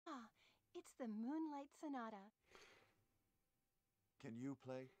the Moonlight Sonata. Can you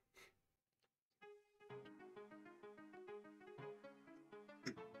play?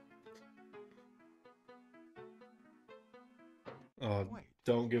 Oh,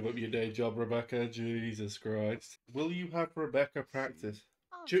 don't give up your day job, Rebecca. Jesus Christ. Will you have Rebecca practice?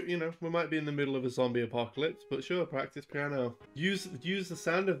 You know, we might be in the middle of a zombie apocalypse, but sure, practice piano. Use the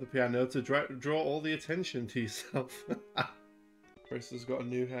sound of the piano to draw all the attention to yourself. Chris has got a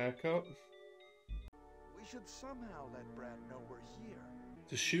new haircut. We should somehow let Brad know we're here.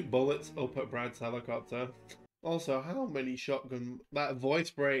 To shoot bullets up at Brad's helicopter. Also, how many shotgun... That voice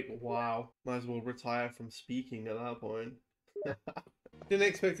break, wow. Might as well retire from speaking at that point. Didn't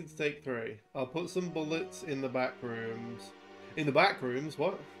expect it to take 3. I'll put some bullets in the back rooms. In the back rooms?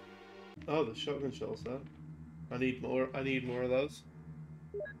 What? Oh, the shotgun shells there. I need more of those.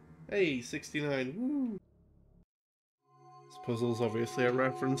 Hey, 69. Woo! This puzzle's obviously a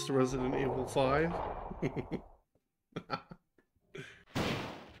reference to Resident Evil 5.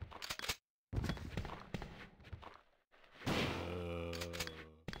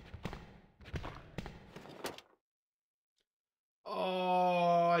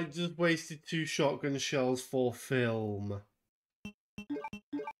 Oh, I just wasted 2 shotgun shells for film.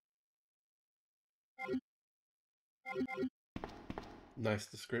 Nice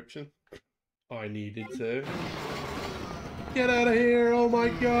description. I needed to. Get out of here! Oh my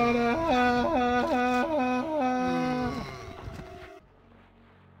god! Ah!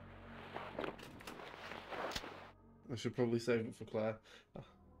 I should probably save it for Claire.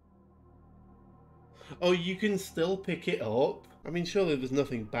 Oh, you can still pick it up? I mean, surely there's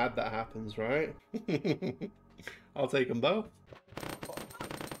nothing bad that happens, right? I'll take them both.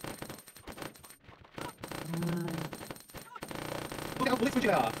 Look how blitzed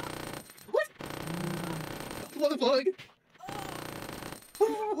you are! What? What the fuck?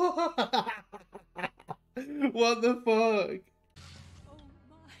 What the fuck? Oh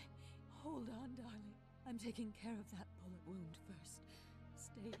my. Hold on, darling. I'm taking care of that bullet wound first.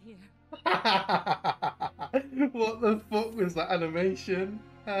 Stay here. What the fuck was that animation?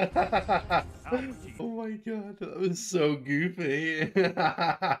 Oh my god, that was so goofy.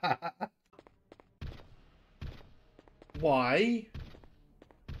 Why?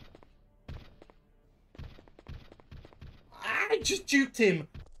 I just juked him.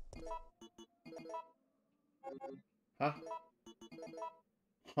 Huh?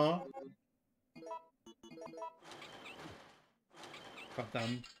 Huh?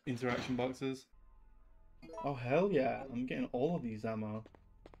 Goddamn interaction boxes. Oh hell yeah, I'm getting all of these ammo.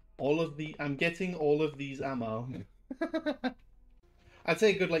 I'm getting all of these ammo. I'd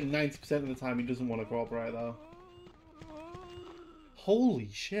say a good like 90% of the time he doesn't want to cooperate though. Holy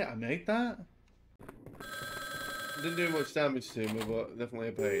shit, I made that? Didn't do much damage to me, but definitely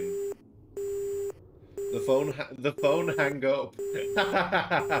a pain. The phone hang up.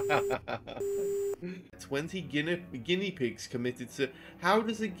 20 guinea pigs committed to... How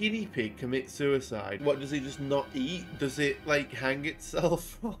does a guinea pig commit suicide? What, does it just not eat? Does it, like, hang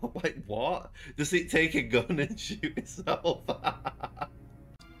itself? Like, what? Does it take a gun and shoot itself?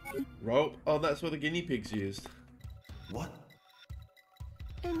 Rope? Oh, that's what the guinea pigs used. What?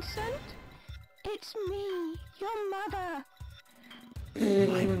 Vincent? It's me, your mother.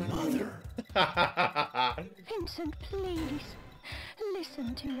 My mother? Vincent, please.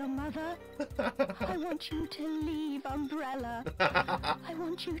 Listen to your mother. I want you to leave Umbrella. I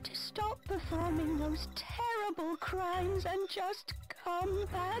want you to stop performing those terrible crimes and just come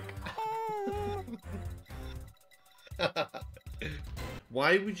back home.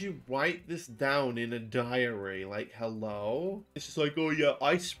 Why would you write this down in a diary? Like, hello? It's just like, oh yeah,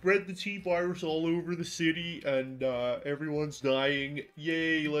 I spread the T-virus all over the city and everyone's dying.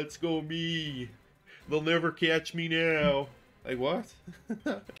 Yay, let's go me. They'll never catch me now. Like, what?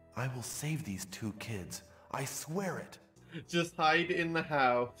 I will save these 2 kids. I swear it. Just hide in the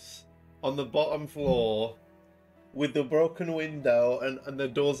house on the bottom floor with the broken window and the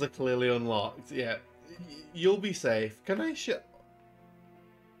doors are clearly unlocked. Yeah, you'll be safe. Can I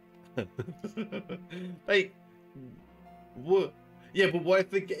like, what? Yeah, but what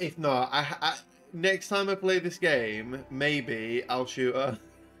if not? I next time I play this game, maybe I'll shoot her.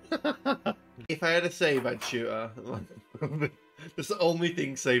 If I had a save, I'd shoot her. That's the only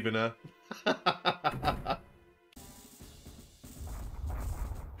thing saving her.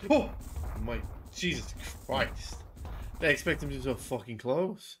 Oh my Jesus Christ! They expect him to be so fucking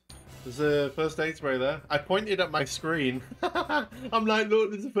close. There's a first aid spray there. I pointed at my screen. I'm like,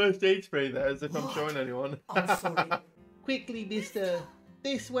 look, there's a first aid spray there, as if I'm showing anyone. I'm sorry. Quickly, mister.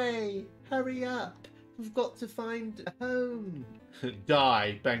 This way. Hurry up. We've got to find a home.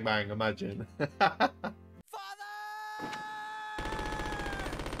 Die. Bang, bang. Imagine.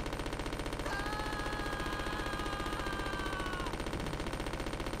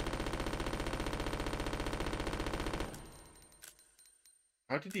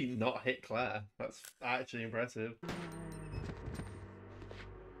 How did he not hit Claire? That's actually impressive.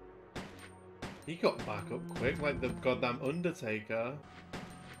 He got back up quick, like the goddamn Undertaker.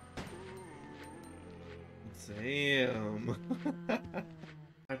 Damn.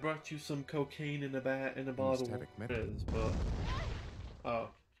 I brought you some cocaine in a bottle of waters, but... Oh.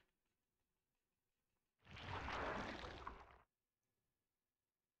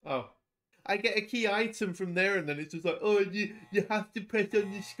 Oh. I get a key item from there, and then it's just like, oh, you have to press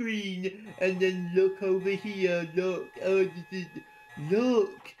on the screen, and then look over here, look, oh,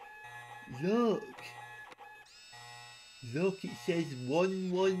 look, look, it says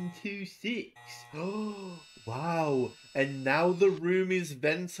 1126. Oh, wow, and now the room is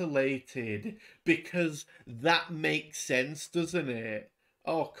ventilated, because that makes sense, doesn't it?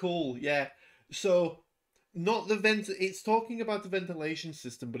 Oh, cool, yeah, so... Not the it's talking about the ventilation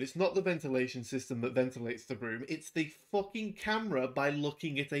system, but it's not the ventilation system that ventilates the room. It's the fucking camera by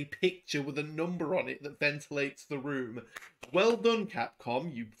looking at a picture with a number on it that ventilates the room. Well done,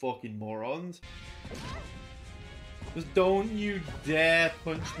 Capcom, you fucking morons. Just don't you dare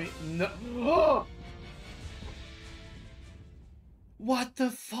punch me. No. Oh! What the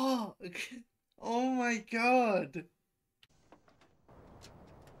fuck? Oh my god.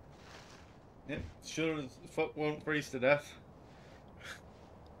 Yep, sure as fuck won't freeze to death.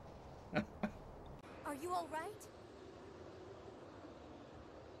 Are you all right?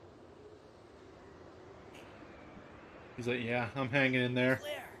 He's like, yeah, I'm hanging in there.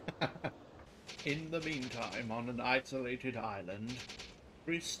 In the meantime, on an isolated island,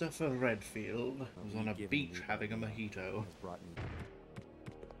 Christopher Redfield was on a beach having a mojito.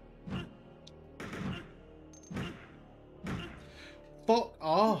 Fuck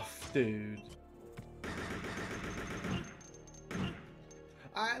off, dude.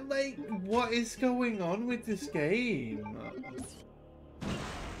 What is going on with this game?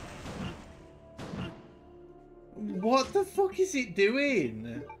 What the fuck is it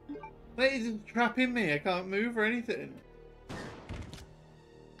doing? Like, it's just trapping me, I can't move or anything.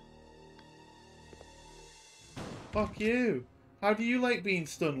 Fuck you. How do you like being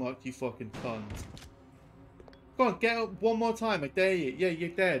stun locked, you fucking cunt? Go on, get up one more time, I dare you. Yeah, you're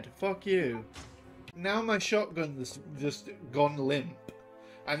dead. Fuck you. Now my shotgun's just gone limp.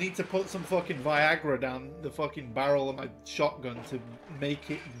 I need to put some fucking Viagra down the fucking barrel of my shotgun to make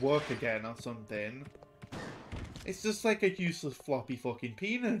it work again or something. It's just like a useless floppy fucking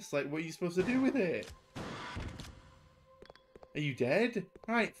penis. Like, what are you supposed to do with it? Are you dead?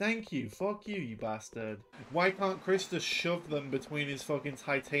 Right, thank you. Fuck you, you bastard. Why can't Chris just shove them between his fucking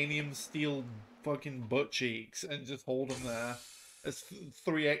titanium steel fucking butt cheeks and just hold them there? There's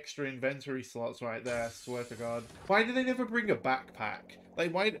 3 extra inventory slots right there, I swear to God. Why do they never bring a backpack?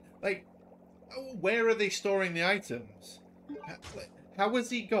 Like, why, like, where are they storing the items? How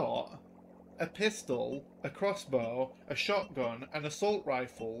has he got a pistol, a crossbow, a shotgun, an assault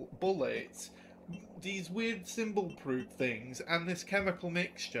rifle, bullets, these weird symbol-proof things, and this chemical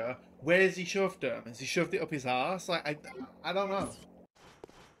mixture? Where's he shoved them? Has he shoved it up his arse? Like, I don't know.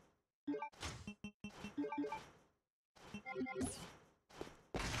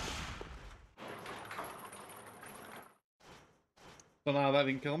 So now that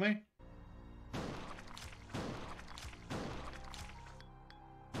didn't kill me?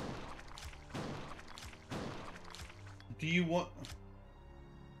 Do you want...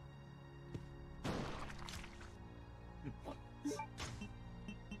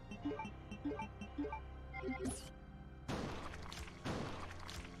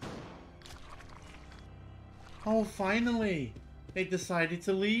 Oh, finally! They decided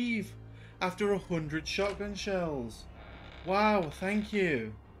to leave after 100 shotgun shells. Wow, thank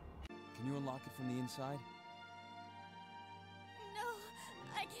you. Can you unlock it from the inside? No,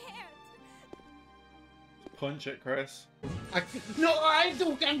 I can't. Punch it, Chris. No,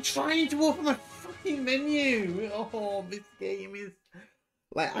 I'm trying to open my fucking menu. Oh, this game is...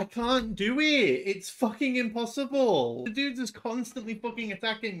 Like, I can't do it. It's fucking impossible. The dude's just constantly fucking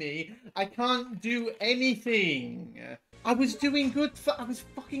attacking me. I can't do anything. I was doing good. I was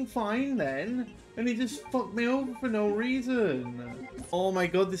fucking fine then. And he just fucked me over for no reason. Oh my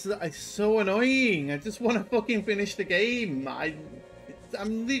god, this is so annoying. I just want to fucking finish the game.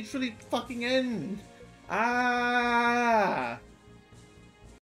 I'm literally fucking end. Ah!